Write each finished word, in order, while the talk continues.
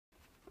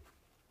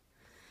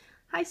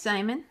Hi,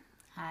 Simon.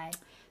 Hi.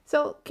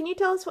 So, can you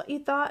tell us what you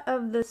thought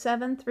of the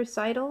seventh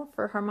recital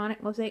for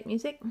harmonic mosaic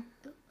music?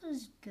 It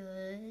was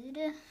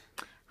good.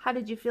 How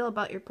did you feel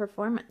about your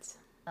performance?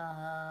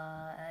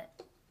 I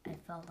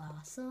felt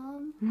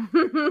awesome.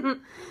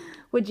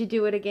 Would you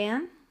do it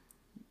again?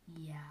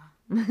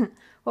 Yeah.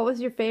 What was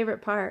your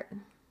favorite part?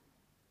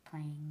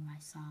 Playing my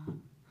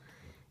song.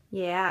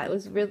 Yeah, it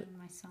was really. Playing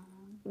my song.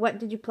 What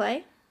did you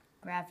play?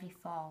 Gravity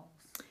Falls.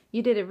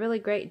 You did a really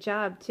great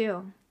job,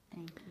 too.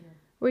 Thank you.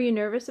 Were you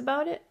nervous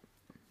about it?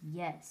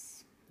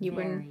 Yes. You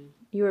were Very.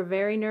 you were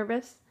very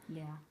nervous?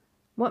 Yeah.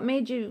 What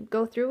made you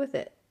go through with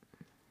it?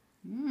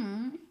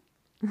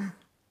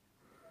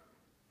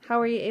 How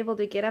were you able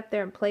to get up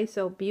there and play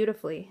so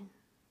beautifully?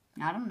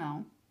 I don't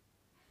know.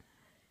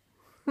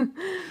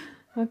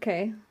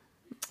 Okay.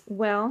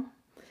 Well,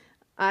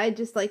 I'd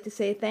just like to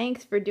say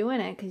thanks for doing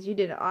it because you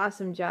did an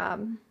awesome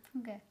job.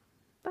 Okay.